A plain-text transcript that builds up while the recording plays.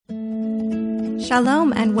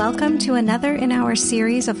Shalom and welcome to another in our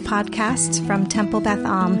series of podcasts from Temple Beth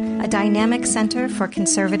Am, a dynamic center for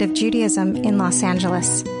conservative Judaism in Los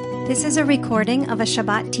Angeles. This is a recording of a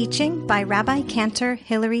Shabbat teaching by Rabbi Cantor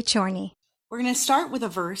Hilary Chorny. We're going to start with a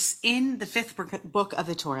verse in the fifth book of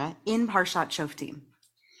the Torah, in Parshat Shoftim.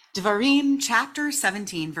 Devarim, chapter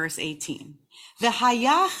 17, verse 18.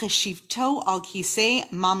 V'haya cheshivto al kisei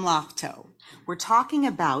mamlachto. We're talking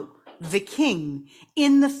about the king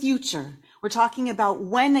in the future. We're talking about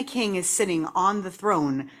when a king is sitting on the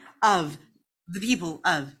throne of the people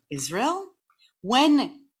of Israel.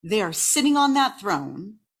 When they are sitting on that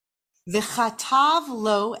throne, v'chatav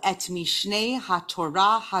lo et mishnei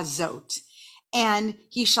haTorah hazot. And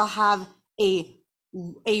he shall have a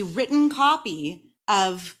written copy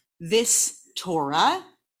of this Torah,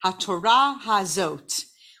 haTorah hazot,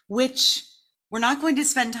 which we're not going to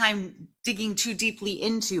spend time digging too deeply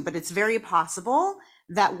into, but it's very possible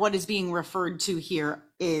that what is being referred to here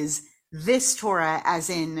is this Torah, as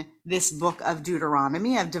in this book of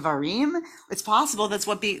Deuteronomy, of Devarim. It's possible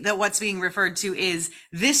that what's being referred to is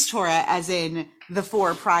this Torah, as in the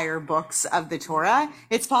four prior books of the Torah.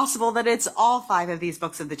 It's possible that it's all five of these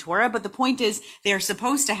books of the Torah, but the point is they're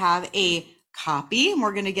supposed to have a copy. And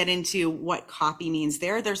we're going to get into what copy means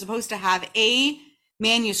there. They're supposed to have a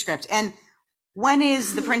manuscript. And when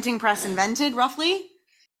is the printing press invented, roughly?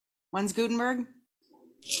 When's Gutenberg?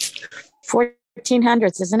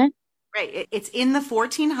 1400s, isn't it? Right. It's in the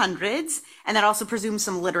 1400s, and that also presumes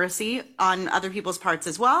some literacy on other people's parts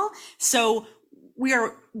as well. So we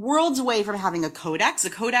are worlds away from having a codex.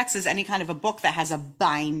 A codex is any kind of a book that has a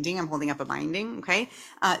binding. I'm holding up a binding. Okay.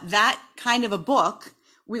 That kind of a book,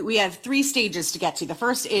 we have three stages to get to. The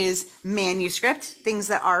first is manuscript, things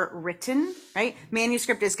that are written, right?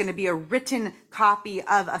 Manuscript is going to be a written copy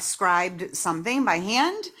of a scribed something by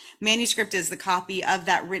hand. Manuscript is the copy of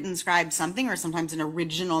that written scribed something, or sometimes an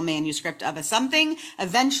original manuscript of a something.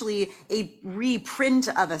 Eventually, a reprint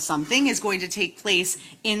of a something is going to take place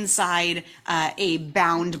inside a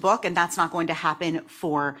bound book, and that's not going to happen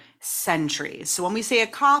for centuries. So when we say a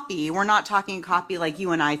copy, we're not talking a copy like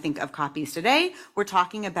you and I think of copies today. We're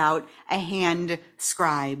talking about a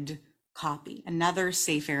hand-scribed copy, another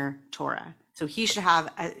Sefer Torah. So he should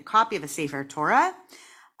have a copy of a Sefer Torah.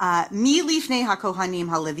 Mi lifnei hakohanim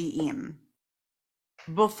haleviim.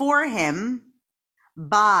 Before him,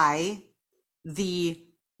 by the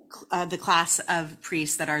class of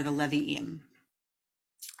priests that are the Leviim.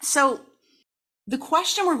 So the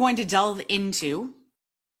question we're going to delve into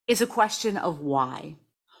is a question of why.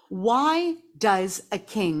 Why does a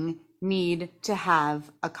king need to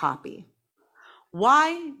have a copy?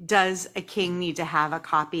 Why does a king need to have a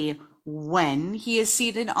copy when he is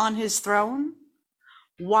seated on his throne?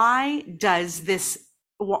 Why does this,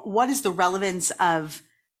 what is the relevance of,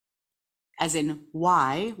 as in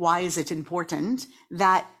why is it important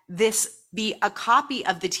that this be a copy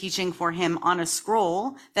of the teaching for him on a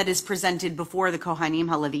scroll that is presented before the Kohanim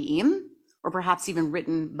HaLevi'im, or perhaps even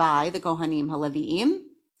written by the Kohanim HaLevi'im?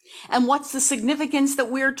 And what's the significance that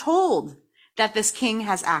we're told that this king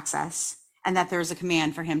has access and that there's a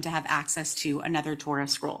command for him to have access to another Torah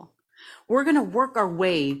scroll? We're going to work our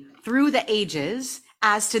way through the ages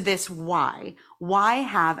as to this why. Why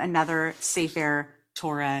have another Sefer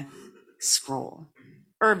Torah scroll?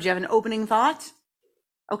 Herb, do you have an opening thought?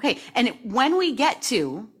 Okay, and when we get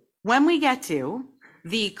to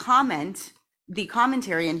the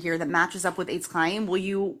commentary in here that matches up with Eitz Chaim, will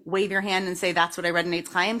you wave your hand and say, that's what I read in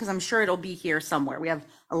Eitz Chaim? Because I'm sure it'll be here somewhere. We have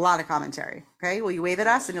a lot of commentary. Okay, will you wave at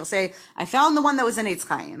us? And you'll say, I found the one that was in Eitz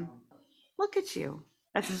Chaim. Look at you.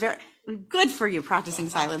 That's very good for you, practicing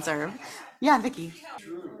silence, Herb. Yeah, Vicky.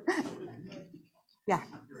 Yeah.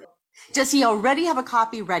 Does he already have a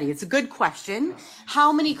copy ready? It's a good question.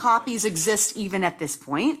 How many copies exist even at this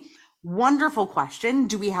point? Wonderful question.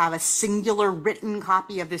 Do we have a singular written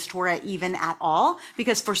copy of this Torah even at all?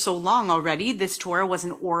 Because for so long already, this Torah was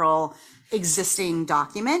an oral existing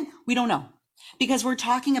document. We don't know. Because we're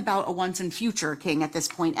talking about a once and future king at this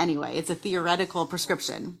point anyway. It's a theoretical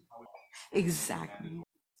prescription. Exactly.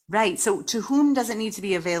 Right. So to whom does it need to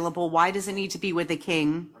be available? Why does it need to be with the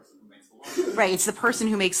king? Right. It's the person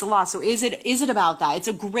who makes the law. So is it about that? It's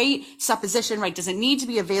a great supposition, right? Does it need to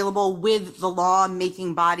be available with the law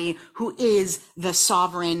making body who is the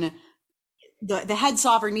sovereign? The head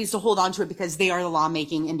sovereign needs to hold on to it because they are the law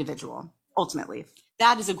making individual, ultimately.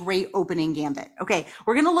 That is a great opening gambit. Okay.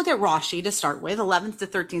 We're going to look at Rashi to start with, 11th to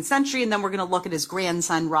 13th century. And then we're going to look at his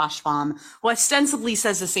grandson, Rashbam, who ostensibly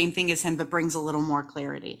says the same thing as him, but brings a little more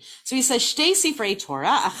clarity. So he says, Shtei Sifrei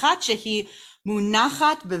Torah, achat shehi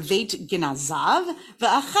Munachat beveit genazav,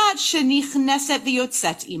 ve'achat shenichneset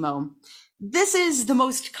v'yotzet imo. This is the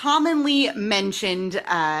most commonly mentioned,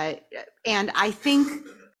 and I think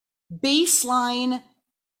baseline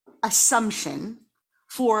assumption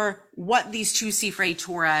for what these two Sifrei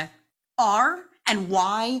Torah are and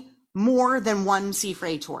why more than one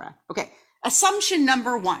Sifrei Torah. Okay, assumption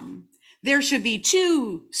number one, there should be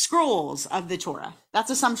two scrolls of the Torah. That's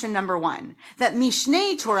assumption number one. That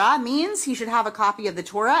Mishneh Torah means he should have a copy of the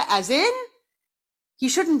Torah, as in he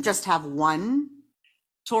shouldn't just have one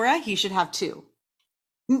Torah, he should have two.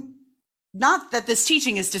 Not that this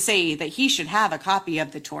teaching is to say that he should have a copy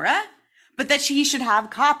of the Torah, but that he should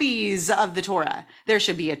have copies of the Torah. There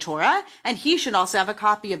should be a Torah, and he should also have a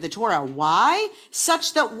copy of the Torah. Why?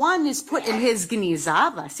 Such that one is put in his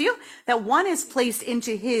geniza, bless you, that one is placed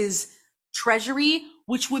into his treasury,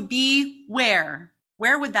 which would be where?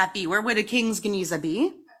 Where would that be? Where would a king's geniza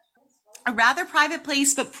be? A rather private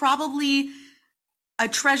place, but probably a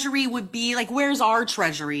treasury would be like, where's our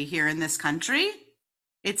treasury here in this country?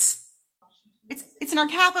 It's in our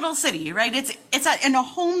capital city, right? It's in a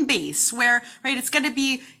home base where, right, it's going to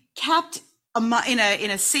be kept in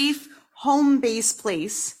a safe home base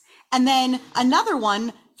place. And then another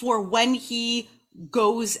one for when he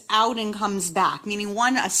goes out and comes back, meaning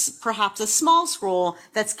perhaps a small scroll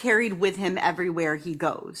that's carried with him everywhere he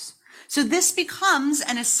goes. So this becomes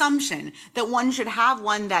an assumption that one should have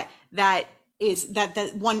one that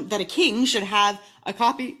a king should have a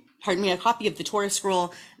copy of the Torah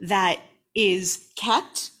scroll that is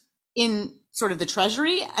kept in sort of the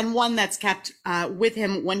treasury, and one that's kept with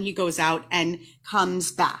him when he goes out and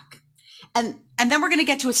comes back. And then we're going to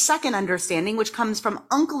get to a second understanding, which comes from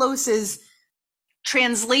Onkelos's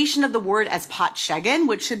translation of the word as pot shegen,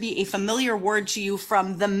 which should be a familiar word to you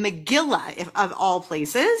from the Megillah, of all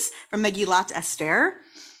places, from Megillat Esther,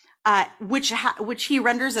 which he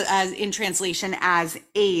renders as in translation as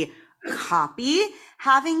a copy,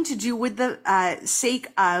 having to do with the sake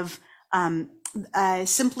of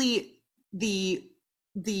simply the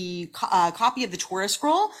copy of the Torah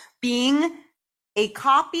scroll being a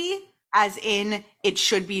copy, as in it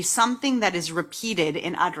should be something that is repeated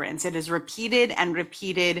in utterance. It is repeated and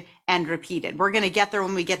repeated and repeated. We're going to get there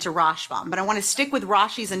when we get to Rashbam, but I want to stick with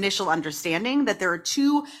Rashi's initial understanding that there are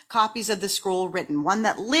two copies of the scroll written, one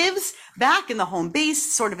that lives back in the home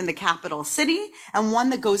base, sort of in the capital city, and one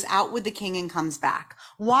that goes out with the king and comes back.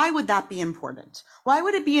 Why would that be important? Why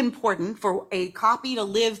would it be important for a copy to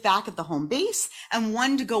live back at the home base and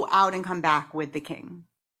one to go out and come back with the king?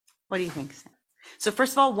 What do you think, Sam? So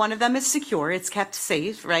first of all, one of them is secure. It's kept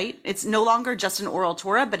safe, right? It's no longer just an oral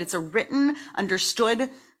Torah, but it's a written, understood,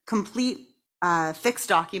 complete, fixed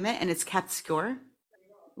document, and it's kept secure.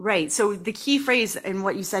 Right. So the key phrase in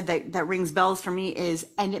what you said that rings bells for me is,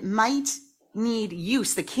 and it might need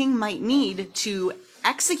use. The king might need to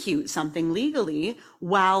execute something legally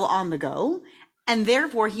while on the go. And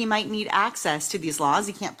therefore, he might need access to these laws.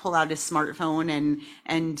 He can't pull out his smartphone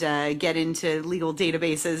and get into legal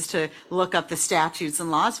databases to look up the statutes and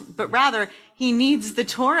laws, but rather he needs the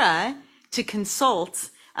Torah to consult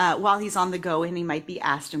while he's on the go, and he might be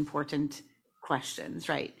asked important questions,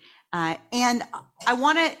 right? And I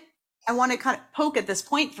want to kind of poke at this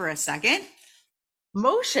point for a second.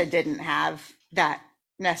 Moshe didn't have that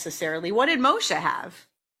necessarily. What did Moshe have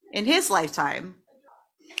in his lifetime?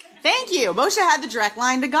 Thank you. Moshe had the direct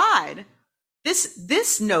line to God.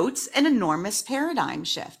 This notes an enormous paradigm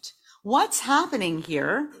shift. What's happening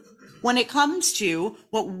here when it comes to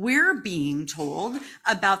what we're being told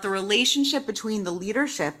about the relationship between the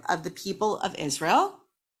leadership of the people of Israel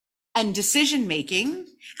and decision making,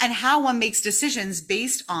 and how one makes decisions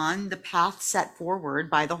based on the path set forward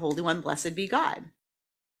by the Holy One, blessed be God?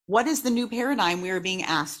 What is the new paradigm we are being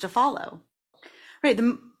asked to follow? Right.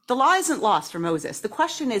 The law isn't lost for Moses. The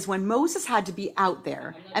question is, when Moses had to be out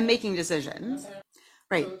there and making decisions,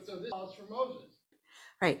 right? So this law is for Moses.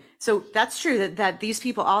 Right. So that's true that these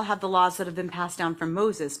people all have the laws that have been passed down from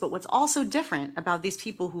Moses. But what's also different about these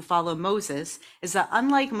people who follow Moses is that,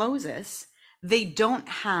 unlike Moses, they don't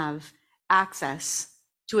have access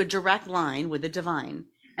to a direct line with the divine.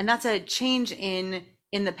 And that's a change in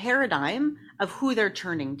the paradigm of who they're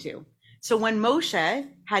turning to. So when Moshe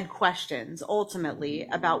had questions ultimately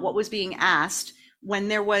about what was being asked, when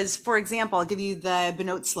there was, for example, I'll give you the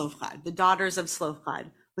Benot Slofchad, the daughters of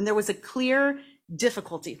Slofchad, when there was a clear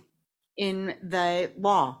difficulty in the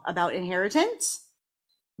law about inheritance,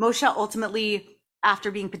 Moshe ultimately,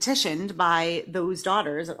 after being petitioned by those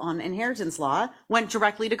daughters on inheritance law, went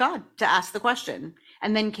directly to God to ask the question,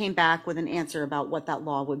 and then came back with an answer about what that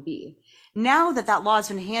law would be. Now that law has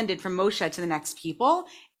been handed from Moshe to the next people,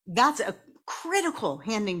 that's a critical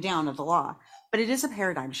handing down of the law, but it is a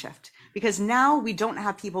paradigm shift, because now we don't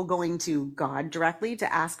have people going to God directly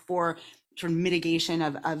to ask for sort of mitigation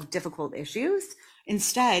of difficult issues.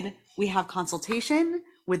 Instead, we have consultation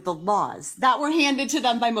with the laws that were handed to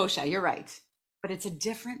them by Moshe. You're right. But it's a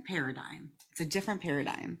different paradigm. It's a different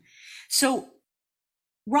paradigm. So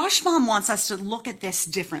Rashbam wants us to look at this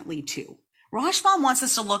differently too. Rashbam wants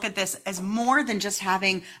us to look at this as more than just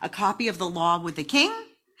having a copy of the law with the king,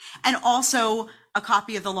 and also a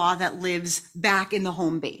copy of the law that lives back in the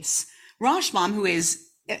home base. Rashbam, who is,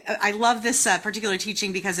 I love this particular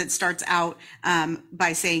teaching because it starts out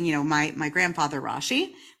by saying, you know, my grandfather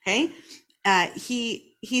Rashi, okay,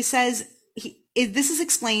 he says, this is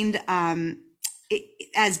explained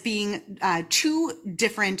as being two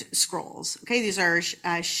different scrolls. Okay, these are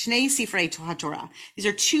Shnei Sifrei Torah. These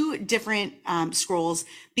are two different scrolls,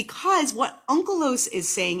 because what Onkelos is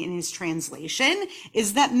saying in his translation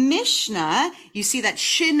is that Mishnah, you see that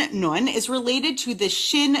Shin Nun is related to the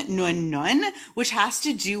Shin Nun Nun, which has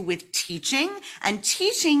to do with teaching, and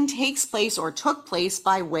teaching takes place or took place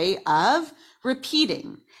by way of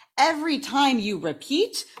repeating. Every time you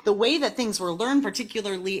repeat, the way that things were learned,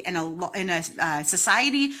 particularly in a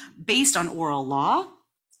society based on oral law,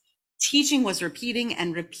 teaching was repeating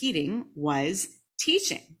and repeating was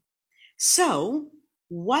teaching. So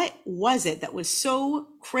what was it that was so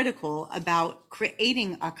critical about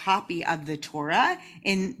creating a copy of the Torah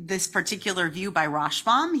in this particular view by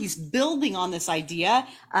Rashbam? He's building on this idea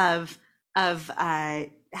of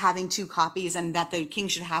having two copies, and that the king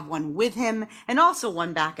should have one with him and also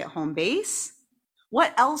one back at home base.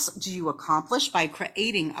 What else do you accomplish by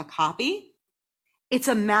creating a copy? It's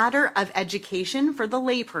a matter of education for the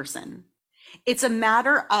layperson. It's a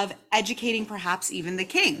matter of educating perhaps even the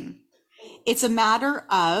king. It's a matter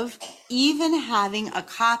of even having a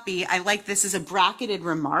copy. I like this as a bracketed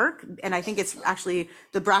remark, and I think it's actually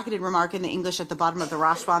the bracketed remark in the English at the bottom of the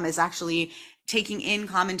Rashbam is actually taking in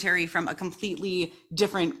commentary from a completely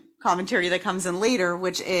different commentary that comes in later,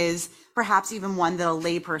 which is perhaps even one that a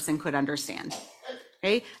layperson could understand.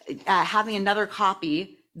 Okay, having another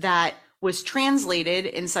copy that was translated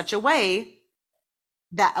in such a way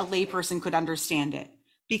that a layperson could understand it.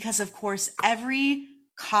 Because of course, every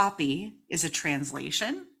copy is a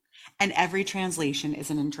translation, and every translation is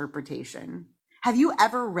an interpretation. Have you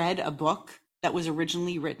ever read a book that was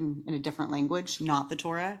originally written in a different language, not the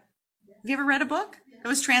Torah? Have you ever read a book that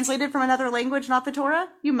was translated from another language, not the Torah?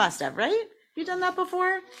 You must have, right? Have you done that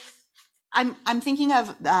before? I'm thinking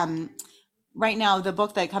of, right now, the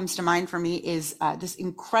book that comes to mind for me is this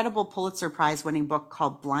incredible Pulitzer Prize winning book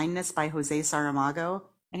called Blindness by Jose Saramago.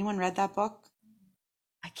 Anyone read that book?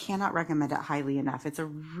 I cannot recommend it highly enough. It's a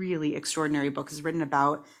really extraordinary book. It's written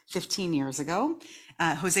about 15 years ago.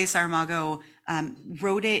 Jose Saramago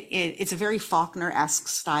wrote it. It's a very Faulkner-esque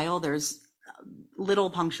style. There's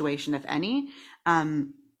little punctuation, if any.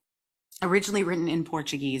 Originally written in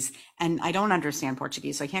Portuguese, and I don't understand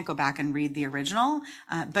Portuguese, so I can't go back and read the original,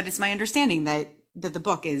 but it's my understanding that the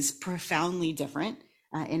book is profoundly different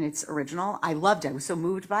in its original. I loved it. I was so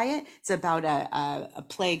moved by it. It's about a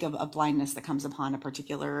plague of blindness that comes upon a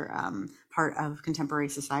particular part of contemporary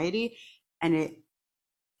society, and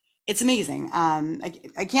it's amazing.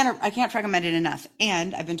 I can't recommend it enough.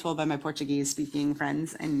 And I've been told by my Portuguese speaking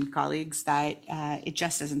friends and colleagues that it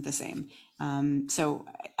just isn't the same. So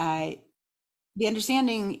the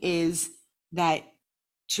understanding is that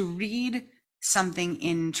to read something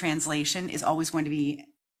in translation is always going to be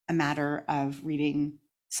a matter of reading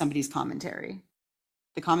somebody's commentary,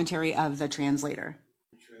 the commentary of the translator.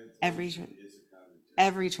 Every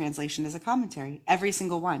translation is a commentary, every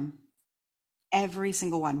single one,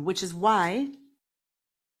 which is why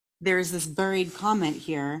there's this buried comment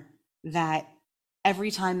here that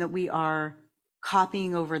every time that we are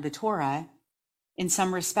copying over the Torah, in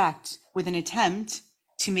some respect, with an attempt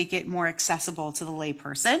to make it more accessible to the lay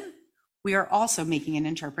person, we are also making an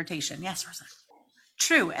interpretation. Yes, Rosa.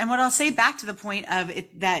 True. And what I'll say back to the point of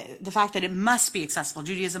it, that the fact that it must be accessible,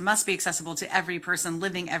 Judaism must be accessible to every person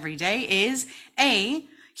living every day, is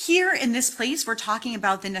here in this place, we're talking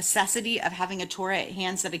about the necessity of having a Torah at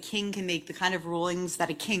hand so that a king can make the kind of rulings that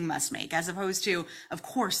a king must make, as opposed to, of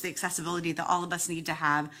course, the accessibility that all of us need to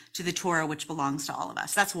have to the Torah, which belongs to all of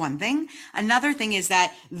us. That's one thing. Another thing is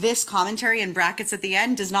that this commentary in brackets at the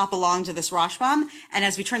end does not belong to this Rashbam. And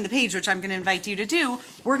as we turn the page, which I'm going to invite you to do,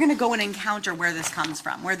 we're going to go and encounter where this comes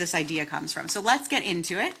from, where this idea comes from. So let's get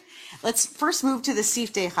into it. Let's first move to the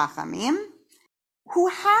Siftei Chachamim, who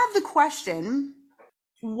have the question,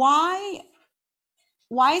 why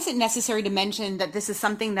is it necessary to mention that this is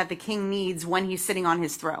something that the king needs when he's sitting on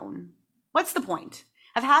his throne? What's the point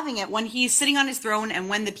of having it when he's sitting on his throne and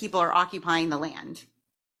when the people are occupying the land?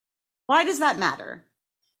 Why does that matter?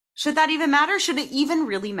 Should that even matter? Should it even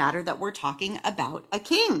really matter that we're talking about a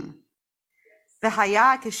king?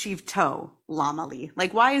 V'haya keshivto lamali.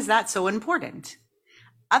 Like, why is that so important?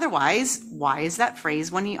 Otherwise, why is that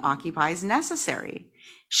phrase when he occupies necessary?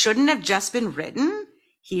 Shouldn't have just been written.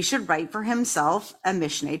 He should write for himself a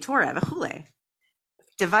Mishneh Torah v'chule.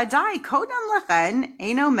 Devadai kodam lechen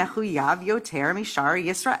eno mechuyav yoter mishar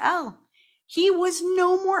Yisrael. He was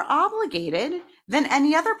no more obligated than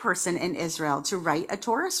any other person in Israel to write a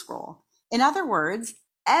Torah scroll. In other words,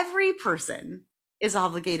 every person is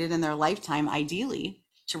obligated in their lifetime, ideally,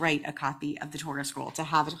 to write a copy of the Torah scroll, to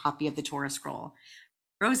have a copy of the Torah scroll.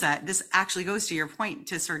 Rosa, this actually goes to your point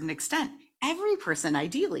to a certain extent. Every person,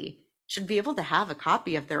 ideally, should be able to have a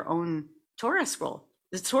copy of their own Torah scroll.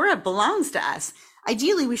 The Torah belongs to us.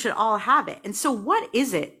 Ideally, we should all have it. And so what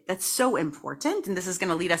is it that's so important? And this is going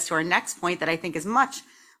to lead us to our next point that I think is much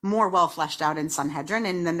more well fleshed out in Sanhedrin,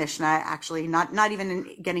 in the Mishnah, actually, not even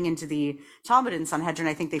getting into the Talmud in Sanhedrin.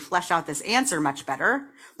 I think they flesh out this answer much better.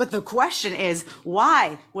 But the question is,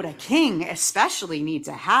 why would a king especially need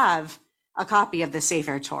to have a copy of the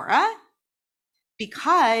Sefer Torah?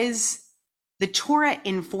 Because the Torah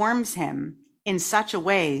informs him in such a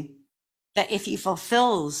way that if he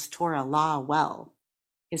fulfills Torah law well,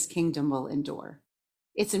 his kingdom will endure.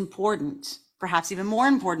 It's important, perhaps even more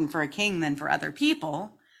important for a king than for other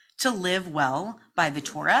people, to live well by the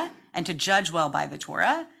Torah and to judge well by the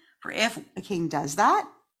Torah. For if a king does that,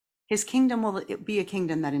 his kingdom will be a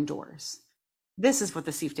kingdom that endures. This is what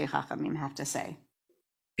the Siftei Chachamim have to say.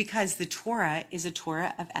 Because the Torah is a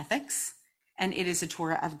Torah of ethics, and it is a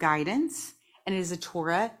Torah of guidance, and it is a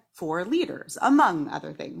Torah for leaders, among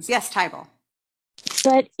other things. Yes, Tybal.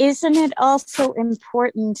 But isn't it also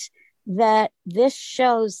important that this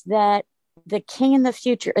shows that the king in the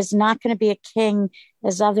future is not going to be a king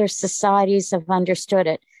as other societies have understood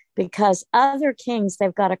it? Because other kings,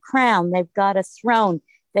 they've got a crown, they've got a throne,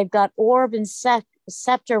 they've got orb and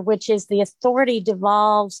scepter, which is the authority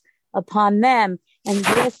devolves upon them. And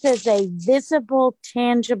this is a visible,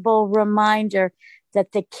 tangible reminder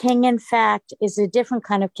that the king, in fact, is a different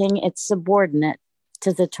kind of king. It's subordinate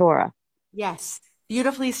to the Torah. Yes,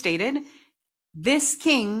 beautifully stated. This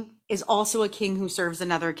king is also a king who serves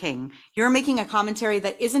another king. You're making a commentary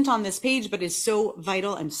that isn't on this page, but is so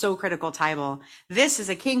vital and so critical, Tybal. This is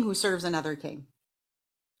a king who serves another king.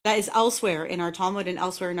 That is elsewhere in our Talmud and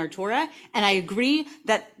elsewhere in our Torah. And I agree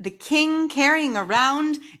that the king carrying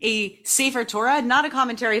around a Sefer Torah, not a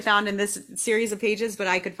commentary found in this series of pages, but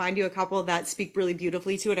I could find you a couple that speak really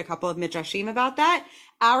beautifully to it, a couple of midrashim about that.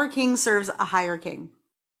 Our king serves a higher king.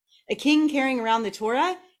 A king carrying around the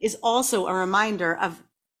Torah is also a reminder of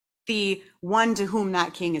the one to whom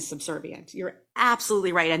that king is subservient. You're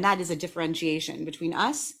absolutely right. And that is a differentiation between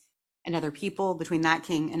us and other people, between that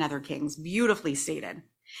king and other kings. Beautifully stated.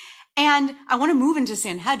 And I want to move into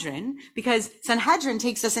Sanhedrin, because Sanhedrin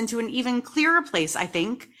takes us into an even clearer place, I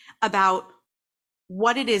think, about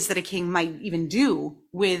what it is that a king might even do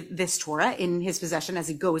with this Torah in his possession as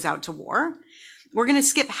he goes out to war. We're going to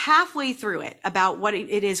skip halfway through it about what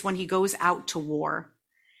it is when he goes out to war.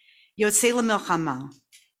 Yotzei lemilchama.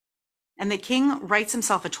 And the king writes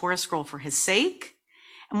himself a Torah scroll for his sake.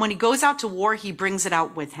 And when he goes out to war, he brings it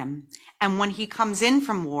out with him. And when he comes in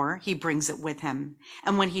from war, he brings it with him.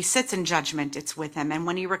 And when he sits in judgment, it's with him. And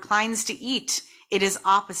when he reclines to eat, it is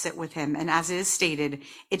opposite with him. And as it is stated,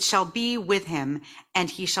 it shall be with him, and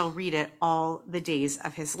he shall read it all the days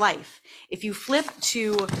of his life. If you flip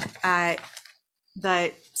to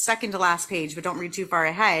the second to last page, but don't read too far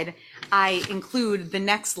ahead, I include the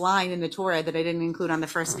next line in the Torah that I didn't include on the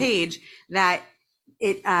first page, that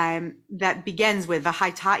that begins with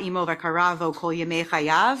V'haita imo v'karavo kol yemei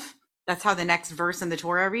chayav. That's how the next verse in the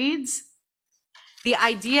Torah reads. The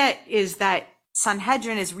idea is that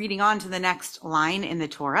Sanhedrin is reading on to the next line in the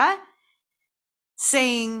Torah,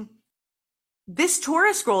 saying this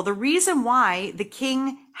Torah scroll, the reason why the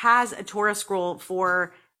king has a Torah scroll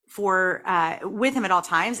for with him at all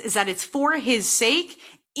times is that it's for his sake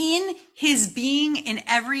in his being in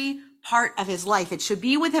every part of his life. It should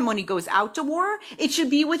be with him when he goes out to war. It should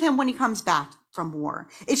be with him when he comes back from war.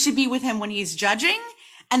 It should be with him when he's judging,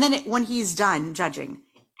 and then when he's done judging.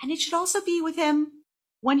 And it should also be with him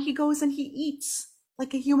when he goes and he eats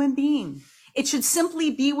like a human being. It should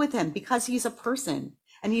simply be with him because he's a person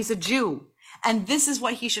and he's a Jew. And this is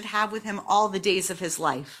what he should have with him all the days of his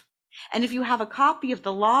life. And if you have a copy of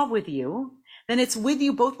the law with you, then it's with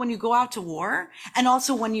you both when you go out to war and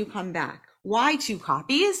also when you come back. Why 2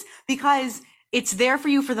 copies? Because it's there for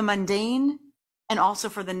you for the mundane and also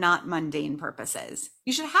for the not mundane purposes.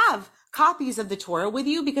 You should have copies of the Torah with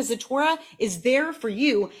you because the Torah is there for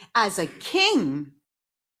you as a king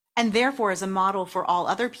and therefore as a model for all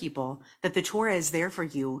other people, that the Torah is there for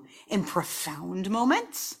you in profound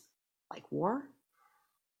moments like war,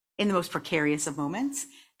 in the most precarious of moments,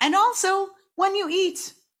 and also when you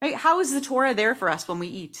eat, right? How is the Torah there for us when we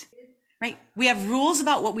eat, right? We have rules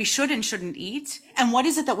about what we should and shouldn't eat. And what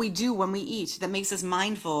is it that we do when we eat that makes us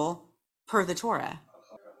mindful per the Torah?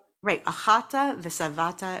 Right. Achata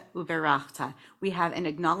v'savata uberachta. We have an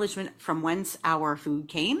acknowledgement from whence our food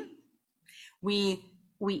came. We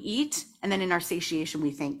eat, and then in our satiation,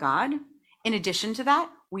 we thank God. In addition to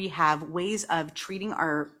that, we have ways of treating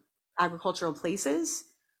our agricultural places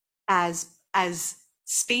as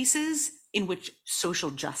spaces in which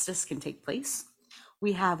social justice can take place.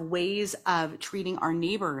 We have ways of treating our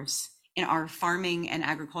neighbors in our farming and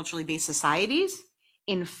agriculturally based societies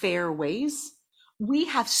in fair ways. We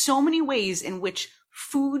have so many ways in which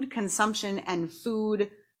food consumption and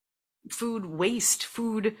food waste,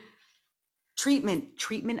 food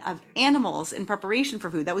treatment of animals in preparation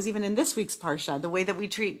for food. That was even in this week's Parsha, the way that we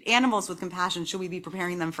treat animals with compassion. Should we be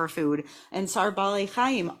preparing them for food? And Sar Balei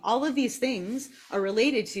Chaim, all of these things are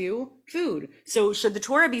related to food. So should the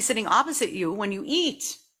Torah be sitting opposite you when you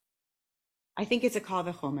eat? I think it's a kal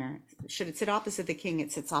v'chomer. Should it sit opposite the king?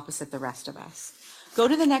 It sits opposite the rest of us. Go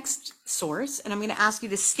to the next source, and I'm going to ask you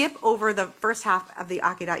to skip over the first half of the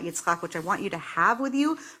Akedat Yitzchak, which I want you to have with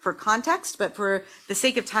you for context, but for the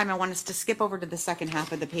sake of time, I want us to skip over to the second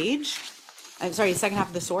half of the page. Second half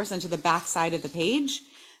of the source and to the back side of the page.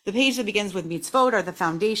 The page that begins with mitzvot are the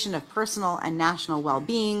foundation of personal and national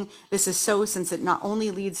well-being. This is so since it not only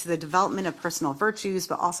leads to the development of personal virtues,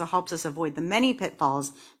 but also helps us avoid the many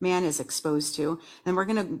pitfalls man is exposed to. Then we're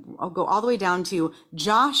going to go all the way down to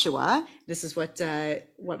Joshua. This is what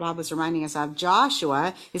Bob was reminding us of.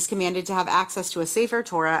 Joshua is commanded to have access to a Sefer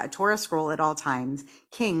Torah, a Torah scroll at all times.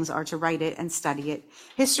 Kings are to write it and study it.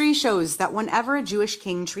 History shows that whenever a Jewish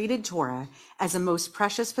king treated Torah as a most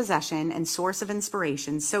precious possession and source of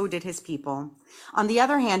inspiration, so did his people. On the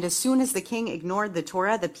other hand, as soon as the king ignored the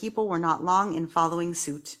Torah, the people were not long in following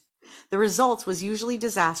suit. The result was usually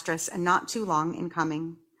disastrous and not too long in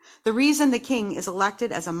coming. The reason the king is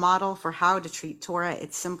elected as a model for how to treat Torah,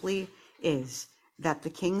 it simply is that the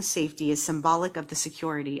king's safety is symbolic of the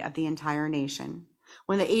security of the entire nation.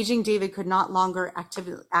 When the aging David could not longer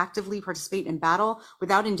actively participate in battle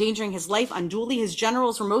without endangering his life unduly, his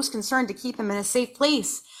generals were most concerned to keep him in a safe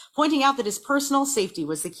place, pointing out that his personal safety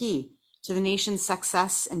was the key to the nation's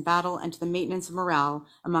success in battle and to the maintenance of morale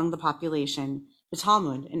among the population. The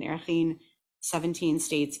Talmud in Erchin 17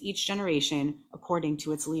 states, each generation according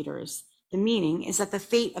to its leaders. The meaning is that the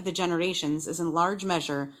fate of the generations is in large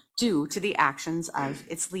measure due to the actions of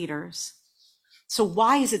its leaders. So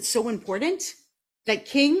why is it so important that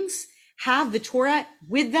kings have the Torah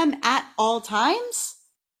with them at all times?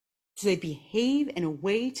 Do they behave in a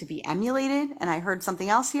way to be emulated? And I heard something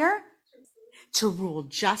else here. To rule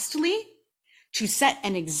justly, to set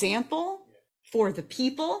an example for the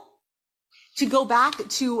people, to go back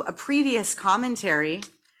to a previous commentary,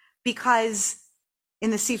 because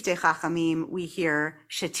in the Siftei Chachamim, we hear,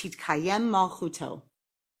 Shetitkayem Malchuto.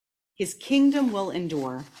 His kingdom will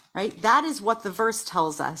endure, right? That is what the verse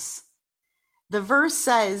tells us. The verse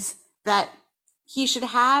says that he should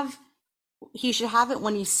have it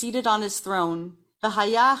when he's seated on his throne.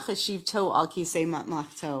 V'haya cheshivto al kisei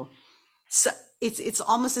mamlachto. So it's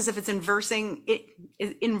almost as if it's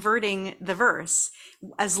inverting the verse.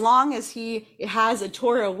 As long as he has a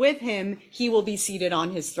Torah with him, he will be seated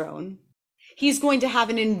on his throne. He's going to have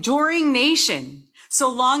an enduring nation so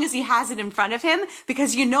long as he has it in front of him.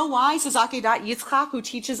 Because you know why, says Akedat Yitzchak, who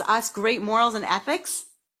teaches us great morals and ethics?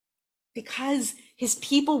 Because his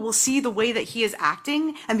people will see the way that he is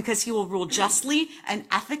acting, and because he will rule justly and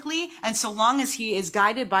ethically. And so long as he is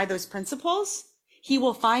guided by those principles, he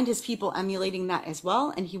will find his people emulating that as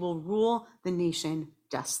well, and he will rule the nation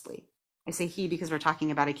justly. I say he because we're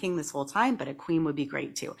talking about a king this whole time, but a queen would be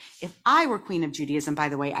great too. If I were queen of Judaism, by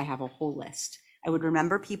the way, I have a whole list. I would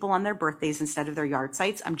remember people on their birthdays instead of their yard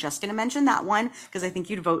sites. I'm just going to mention that one because I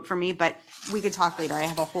think you'd vote for me, but we could talk later. I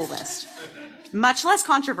have a whole list. Much less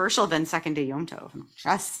controversial than second day Yom Tov.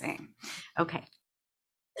 Just saying. Okay.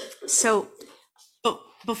 So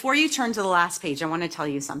before you turn to the last page, I want to tell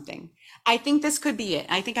you something. I think this could be it.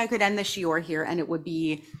 I think I could end the shiur here and it would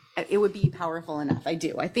be powerful enough. I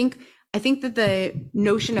do. I think that the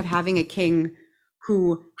notion of having a king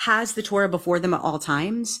who has the Torah before them at all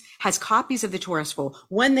times, has copies of the Torah scroll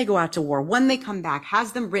when they go out to war, when they come back,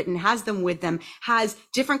 has them written, has them with them, has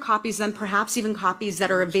different copies, then perhaps even copies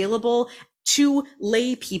that are available to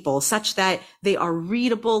lay people such that they are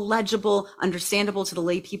readable, legible, understandable to the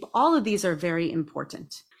lay people. All of these are very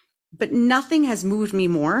important. But nothing has moved me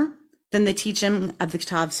more than the teaching of the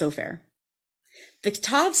Ketav Sofer. The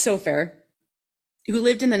Ketav Sofer, who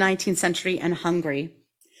lived in the 19th century in Hungary,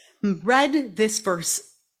 read this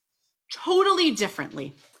verse totally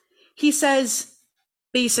differently. He says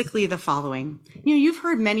basically the following. You've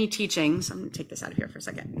heard many teachings. I'm going to take this out of here for a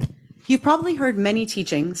second. You've probably heard many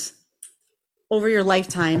teachings over your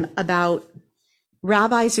lifetime about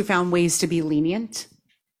rabbis who found ways to be lenient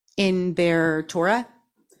in their Torah,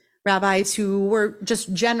 rabbis who were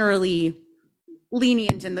just generally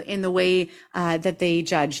lenient in the way that they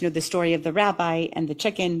judge. The story of the rabbi and the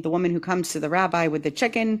chicken, the woman who comes to the rabbi with the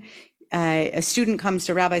chicken. A student comes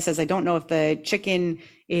to rabbi, says, I don't know if the chicken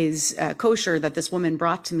is kosher that this woman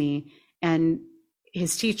brought to me. And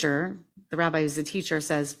his teacher, the rabbi is the teacher,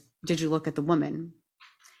 says, did you look at the woman?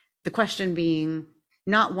 The question being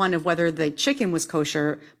not one of whether the chicken was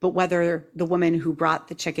kosher, but whether the woman who brought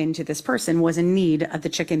the chicken to this person was in need of the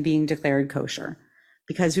chicken being declared kosher.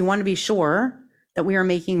 Because we want to be sure that we are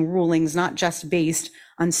making rulings not just based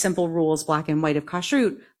on simple rules, black and white of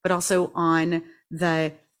kashrut, but also on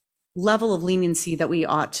the level of leniency that we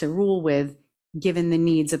ought to rule with, given the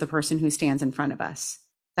needs of the person who stands in front of us.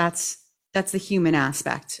 That's the human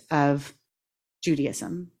aspect of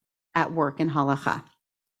Judaism at work in halakha.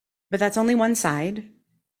 But that's only one side.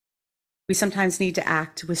 We sometimes need to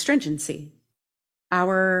act with stringency.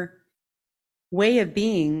 Our way of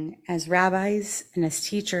being as rabbis and as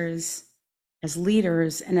teachers, as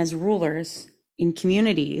leaders and as rulers in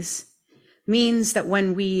communities means that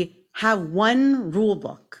when we have one rule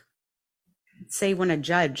book, say when a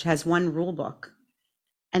judge has one rule book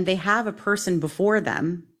and they have a person before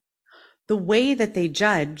them, the way that they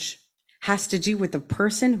judge has to do with the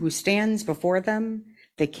person who stands before them,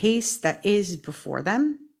 the case that is before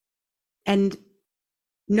them. And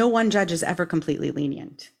no one judge is ever completely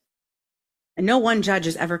lenient. And no one judge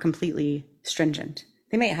is ever completely stringent.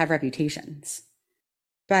 They may have reputations,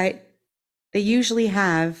 but they usually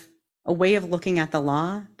have a way of looking at the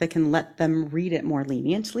law that can let them read it more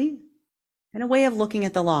leniently, and a way of looking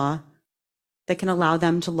at the law that can allow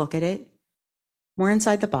them to look at it more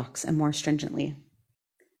inside the box and more stringently.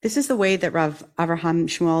 This is the way that Rav Avraham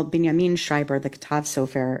Shmuel Binyamin Schreiber, the Ketav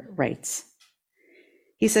Sofer, writes.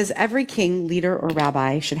 He says, every king, leader, or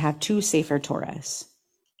rabbi should have two Sefer Torahs.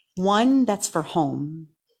 One that's for home.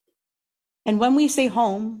 And when we say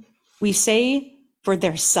home, we say for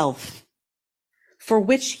their self, for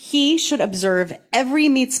which he should observe every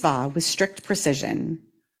mitzvah with strict precision,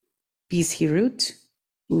 bizhirut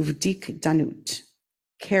uvdik danut,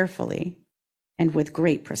 carefully and with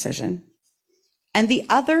great precision. And the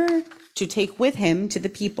other to take with him to the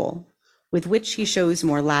people, with which he shows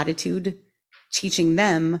more latitude, teaching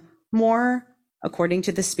them more according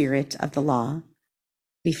to the spirit of the law,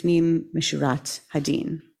 lifnim mishurat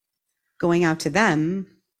hadin, going out to them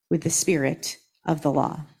with the spirit of the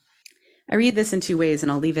law. I read this in two ways,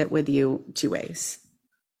 and I'll leave it with you two ways.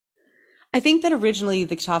 I think that originally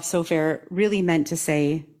the Ketav Sofer really meant to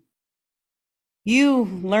say, you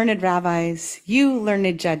learned rabbis, you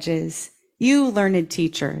learned judges, you learned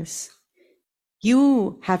teachers,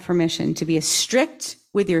 you have permission to be as strict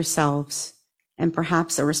with yourselves, and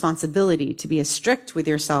perhaps a responsibility to be as strict with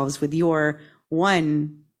yourselves with your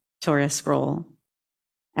one Torah scroll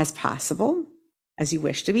as possible, as you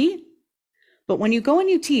wish to be. But when you go and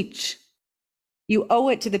you teach, you owe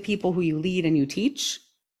it to the people who you lead and you teach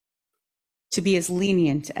to be as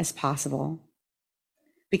lenient as possible,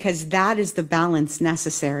 because that is the balance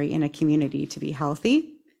necessary in a community to be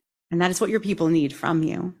healthy. And that is what your people need from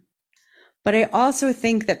you. But I also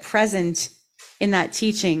think that present in that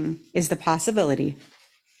teaching is the possibility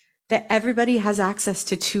that everybody has access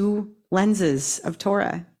to two lenses of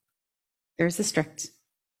Torah. There's the strict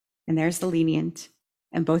and there's the lenient,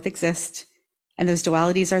 and both exist. And those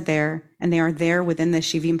dualities are there, and they are there within the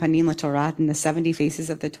Shivim Panim LaTorah and the 70 faces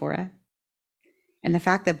of the Torah. And the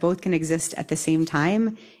fact that both can exist at the same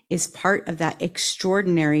time is part of that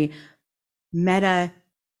extraordinary meta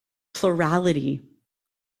plurality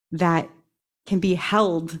that can be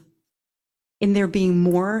held in there being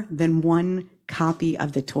more than one copy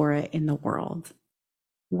of the Torah in the world.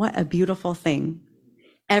 What a beautiful thing.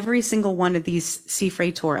 Every single one of these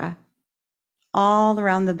Sifrei Torah, all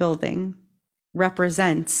around the building,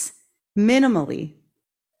 represents minimally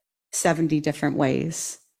 70 different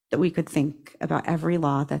ways that we could think about every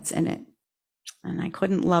law that's in it. And I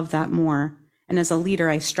couldn't love that more. And as a leader,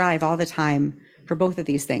 I strive all the time for both of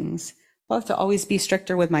these things, both to always be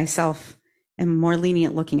stricter with myself and more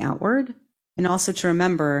lenient looking outward, and also to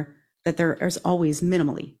remember that there's always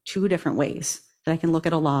minimally 2 different ways that I can look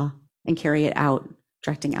at a law and carry it out,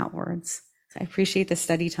 directing outwards. So I appreciate the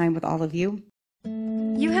study time with all of you.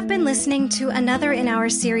 You have been listening to another in our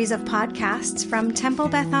series of podcasts from Temple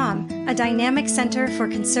Beth Am, a dynamic center for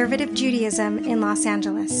conservative Judaism in Los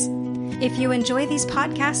Angeles. If you enjoy these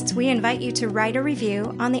podcasts, we invite you to write a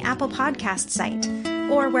review on the Apple Podcast site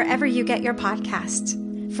or wherever you get your podcasts.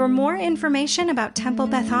 For more information about Temple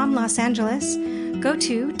Beth Am Los Angeles, go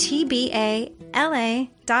to tbala.org.